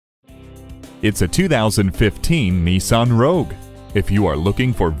It's a 2015 Nissan Rogue. If you are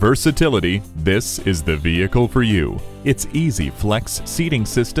looking for versatility, this is the vehicle for you. Its easy flex seating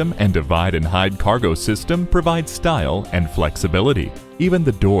system and divide and hide cargo system provide style and flexibility. Even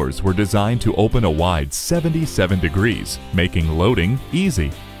the doors were designed to open a wide 77 degrees, making loading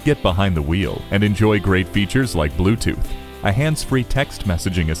easy. Get behind the wheel and enjoy great features like Bluetooth, a hands-free text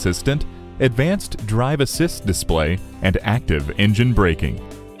messaging assistant, advanced drive assist display, and active engine braking.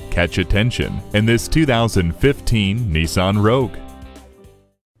 Catch attention in this 2015 Nissan Rogue.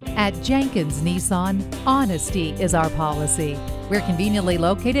 At Jenkins Nissan, honesty is our policy. We're conveniently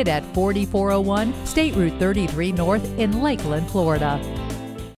located at 4401 State Route 33 North in Lakeland, Florida.